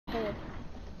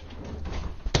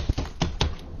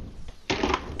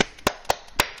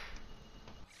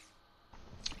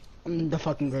the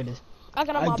fucking greatest. I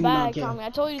got on I my do not bag, care. Tommy. I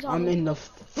told you, Tommy. I'm in the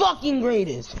fucking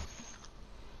greatest.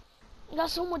 I got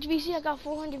so much VC. I got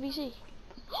 400 VC.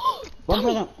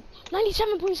 1%.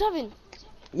 97.7.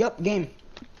 Yup, game.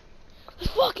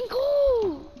 That's fucking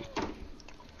cool.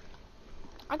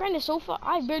 I grinded so far.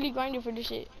 I barely grinded for this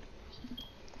shit.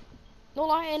 No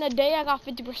lie, in a day I got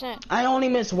 50%. I only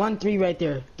missed 1-3 right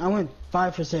there. I went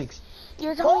 5 for 6.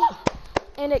 You're Tommy.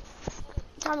 And it,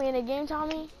 Tommy, in a game,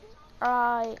 Tommy.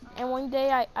 And one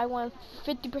day I went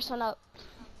 50% up.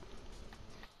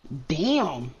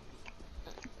 Damn.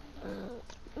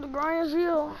 The grind is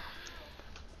real.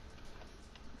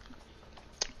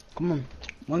 Come on.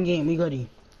 One game, we goody.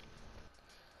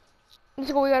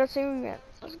 Let's go, we gotta save again.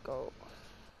 Let's go.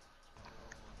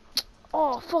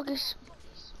 Oh, fuck this.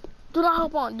 Do not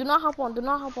hop on, do not hop on, do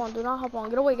not hop on, do not hop on.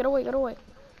 Get away, get away, get away.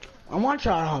 I want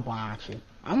y'all to hop on, actually.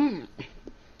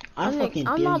 I fucking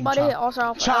dare I'm not you, about to hit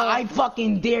also. Child, I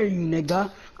fucking dare you,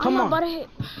 nigga. Come on. I'm not about to hit.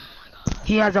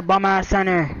 He has a bum ass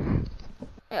center.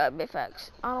 Yeah, big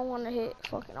facts. I don't want to hit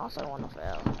fucking also. I want to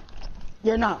fail.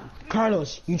 You're not.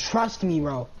 Carlos, you trust me,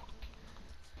 bro.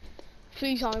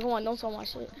 Please, Tommy, come on, don't sell my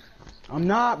shit. I'm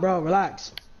not, bro.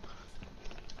 Relax.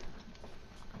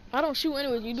 I don't shoot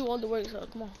anyways. You do all the work, so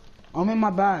come on. I'm in my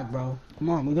bag, bro. Come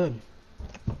on, we good.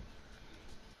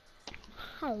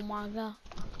 Oh my god.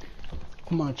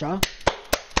 Come on, y'all.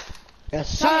 Yes,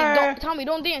 sir. Tommy,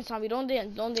 don't dance, Tommy. Don't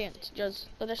dance. Don't dance. Just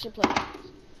let that shit play.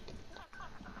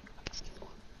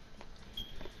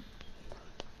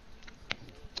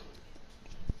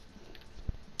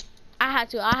 I had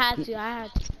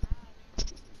to.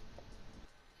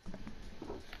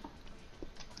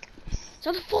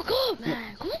 Shut the fuck up,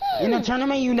 man. Come on. In a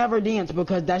tournament, you never dance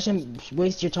because that shouldn't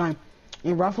waste your time.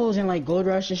 In Ruffles and like Gold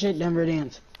Rush and shit, never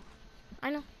dance. I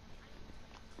know.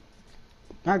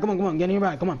 Alright, come on, get in your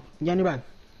bag, come on, get in your bag.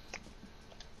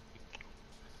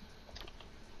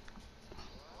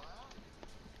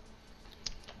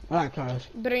 Alright, Carlos.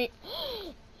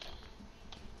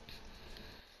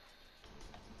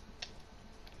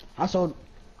 I sold.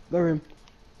 Go room.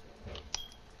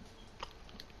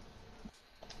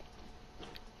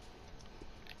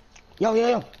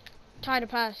 Yo. Try to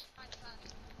pass.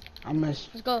 I missed.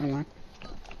 Let's go. Anyway.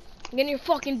 Get in your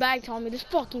fucking bag, Tommy. Let's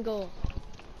fucking go.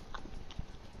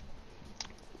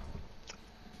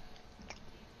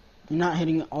 You're not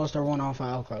hitting All-Star 1 off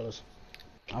of Carlos.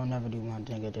 I would never do one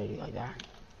thing dirty like that.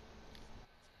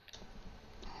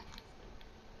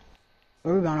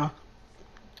 A rebound, huh?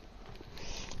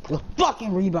 The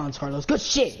fucking rebounds, Carlos. Good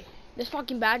shit. This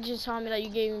fucking badges, Tommy, that you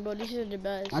gave me, bro. These are the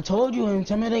best. I told you,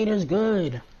 Intimidator's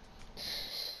good.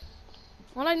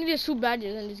 All I need is 2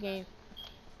 badges in this game.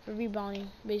 For rebounding,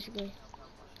 basically.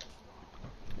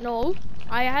 No,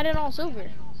 I had it all silver.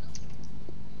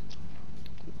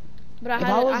 But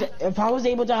if I was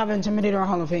able to have Intimidator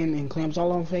Hall of Fame and Clamps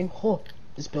Hall of Fame, oh,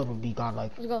 this build would be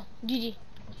godlike. Let's go. GG.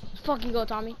 Let's fucking go,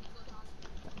 Tommy.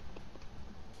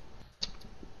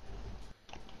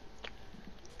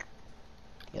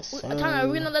 Yes, sir. Tommy, are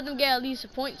we gonna let them get at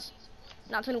least points?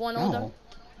 Not 21 on them?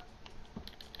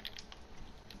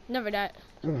 Never that.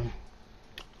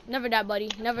 Never that,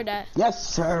 buddy. Never that. Yes,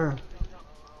 sir.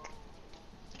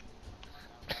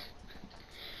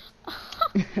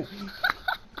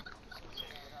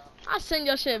 I'll send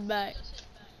your shit back.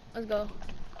 Let's go.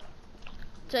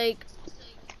 Take.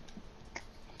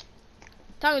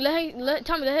 Tommy, let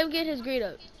him get his grade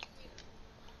up.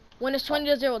 When it's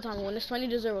 20-0, Tommy. When it's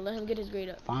 20-0, let him get his grade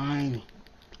up. Fine.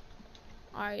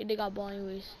 Alright, they got ball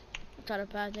anyways. I'll try to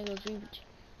pass, then go reach.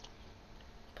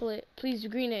 Pull it. Please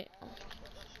green it.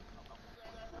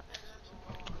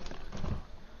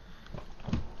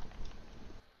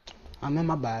 I'm in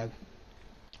my bag.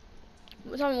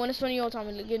 Tommy, when it's 20-0,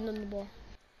 Tommy, get them the ball.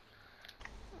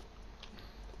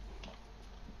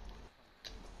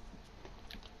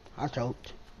 I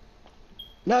choked.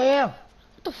 Yeah.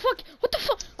 What the fuck? What the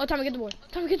fuck? Oh, Tommy, get the board.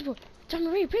 Tommy, get the board.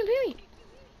 Tommy, pay me.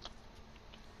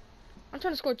 I'm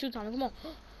trying to score 2, Tommy. Come on.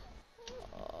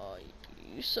 Oh,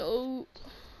 you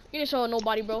didn't show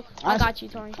nobody, bro. I got you,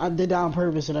 Tommy. I did that on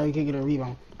purpose so that you could get a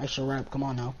rebound. Extra rep. Come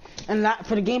on now. And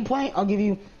for the game point, I'll give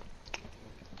you.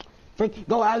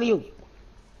 Go alley-oop.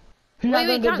 He's not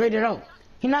gonna get graded out.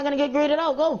 He's not gonna get graded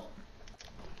out. Go.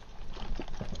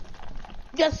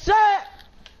 Yes, sir.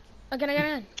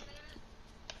 Again.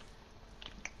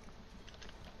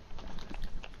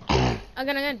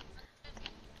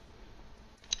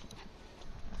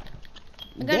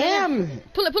 Damn.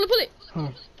 Pull it. Huh.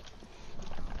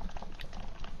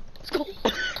 Let's go.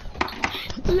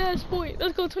 Last point.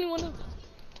 Let's go 21 up.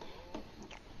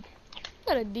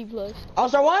 Got a D+.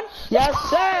 All-Star 1? Yes,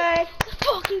 sir. Let's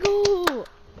fucking go.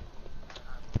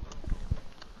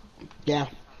 Yeah.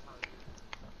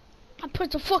 I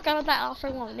put the fuck out of that last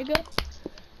one, nigga.